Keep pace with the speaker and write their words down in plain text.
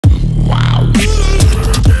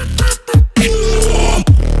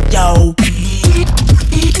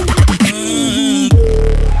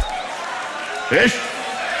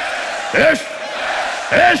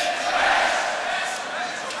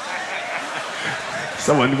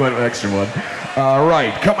Someone went an extra one. All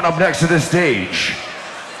right, coming up next to the stage,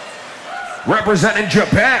 representing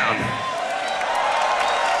Japan.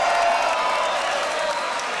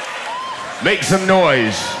 Make some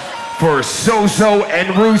noise for So-So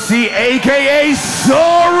and Rusy, aka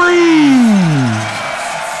Sorry!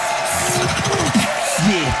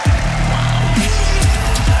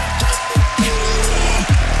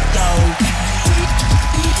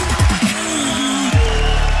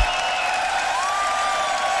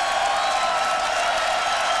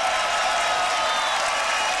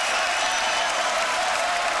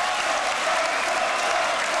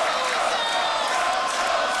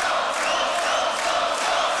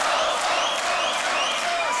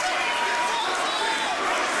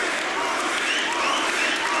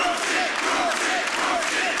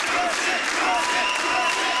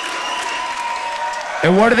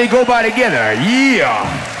 And what do they go by together? Yeah.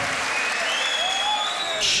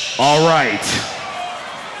 All right.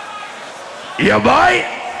 Yeah, boy.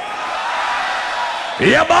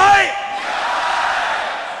 Yeah, boy.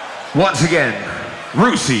 Once again,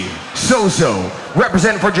 Rusy, So-So,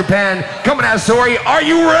 representing for Japan, coming out Sorry. Are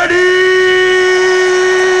you ready?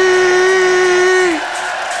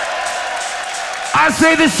 I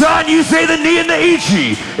say the sun, you say the ni and the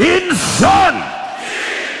ichi. In sun.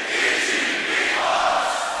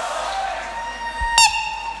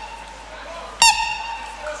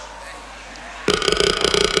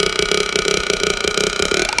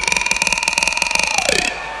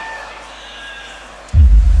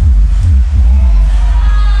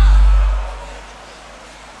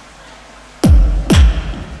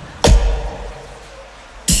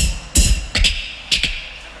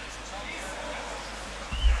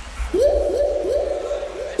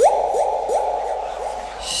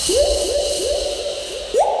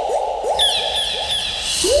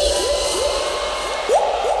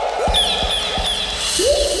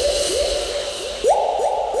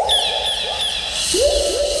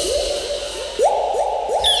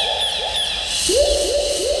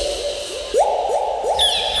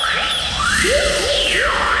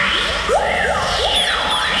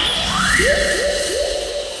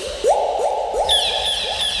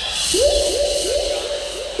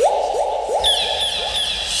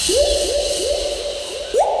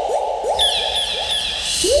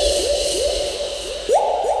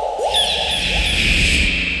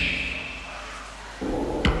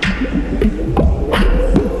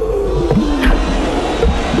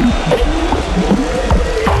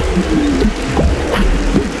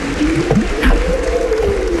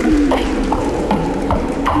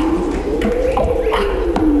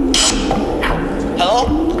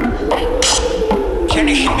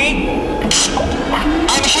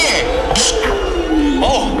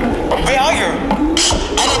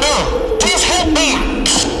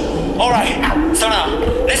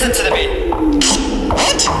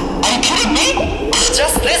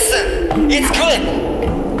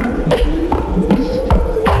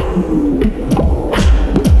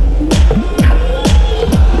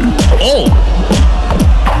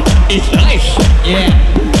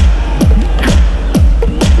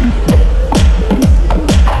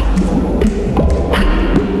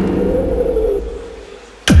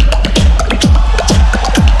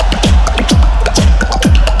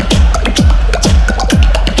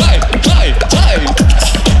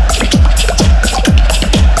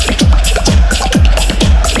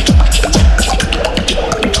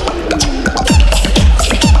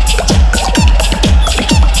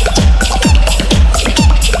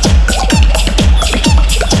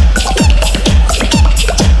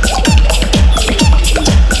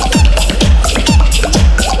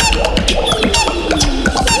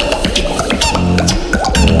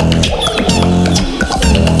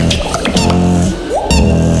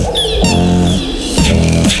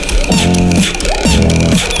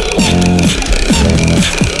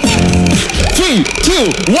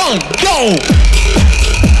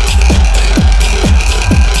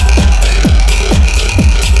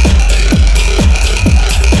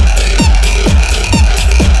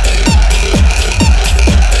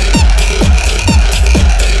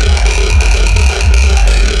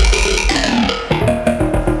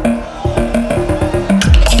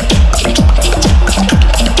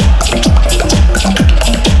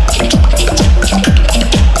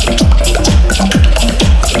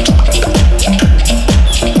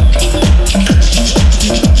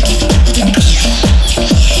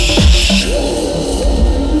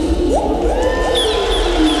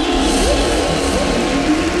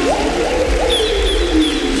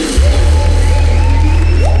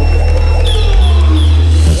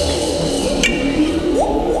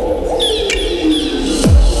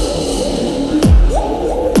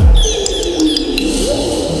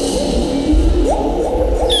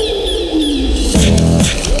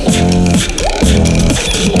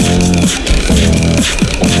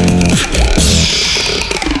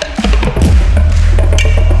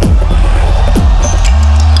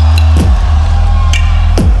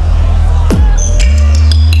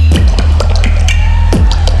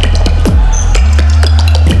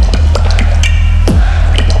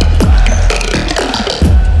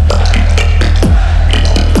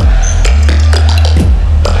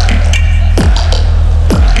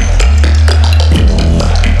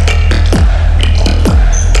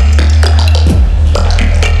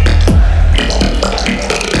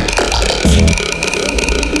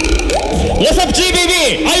 What's up,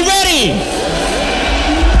 GBB? Are you ready?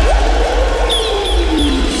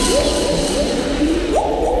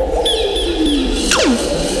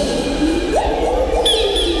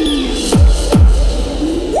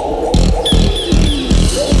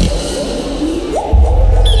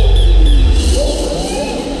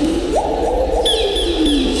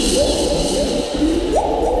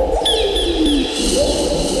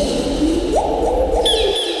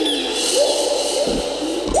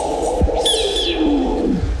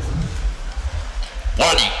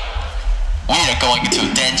 Going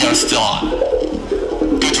to danger zone.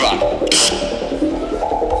 Good luck.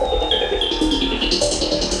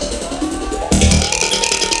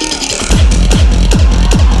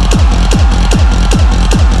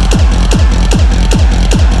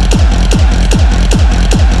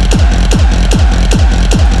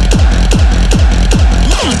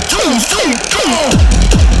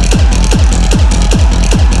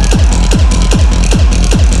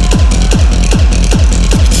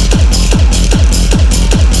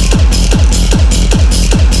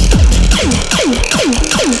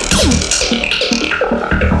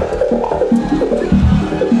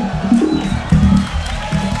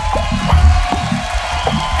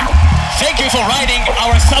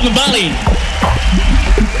 Valley.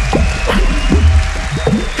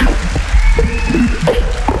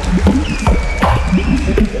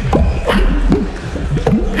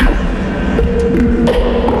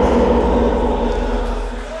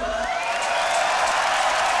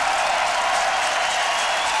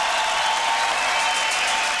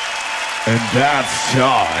 And that's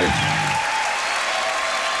time.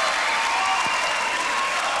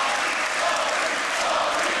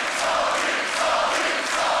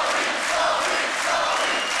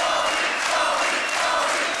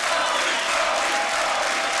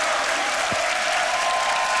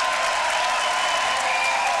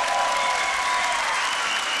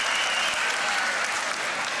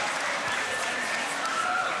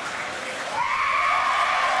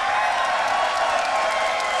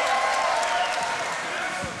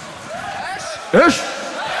 Ish.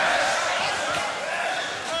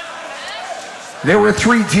 There were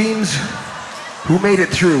 3 teams who made it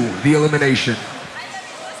through the elimination.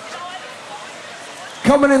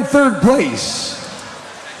 Coming in 3rd place,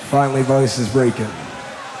 finally voice is breaking.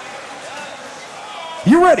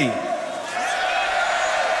 You ready?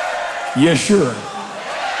 Yeah, sure.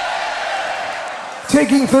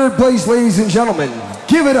 Taking 3rd place, ladies and gentlemen,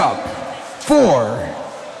 give it up for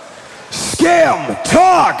Scam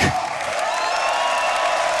Talk.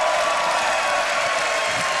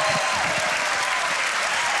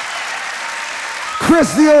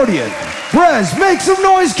 Chris the Odeon. Brez, make some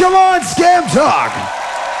noise, come on, Scam Talk.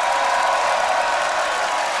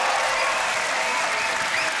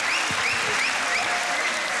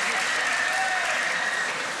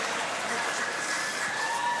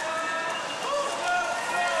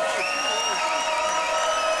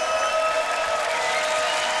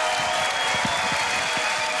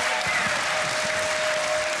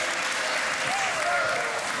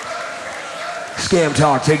 Scam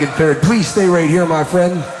Talk taking 3rd. Please stay right here, my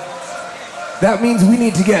friend. That means we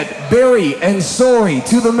need to get Barry and Sorry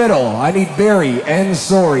to the middle. I need Barry and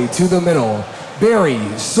Sorry to the middle. Barry,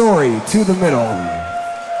 Sorry to the middle.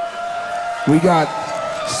 We got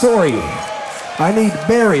Sorry. I need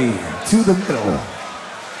Barry to the middle.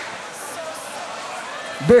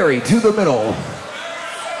 Barry to the middle.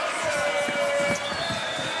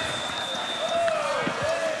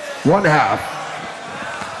 One half.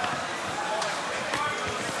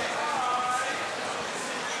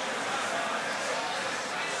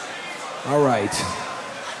 All right.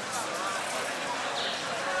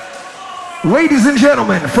 Ladies and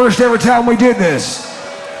gentlemen, first ever time we did this,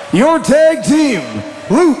 your Tag Team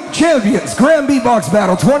Loop Champions Grand Beatbox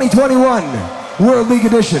Battle 2021 World League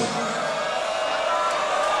Edition.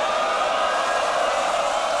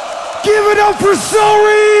 Give it up for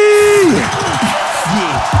Sorry!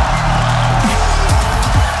 Yeah.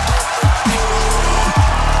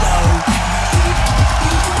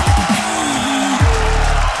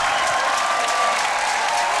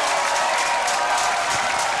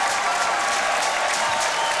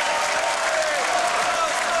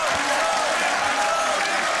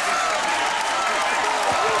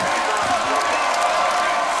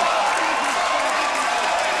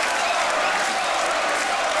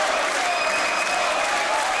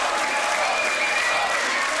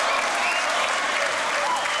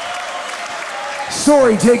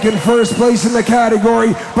 Sorry taking 1st place in the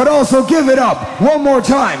category, but also give it up one more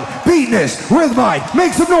time. Beatness, Rhythmine,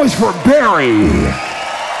 make some noise for Barry.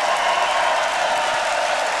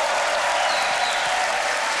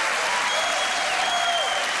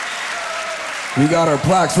 We got our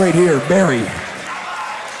plaques right here, Barry.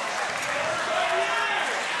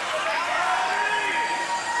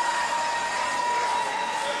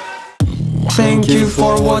 Thank you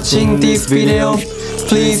for watching this video.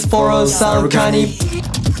 Please follow SARUKANI.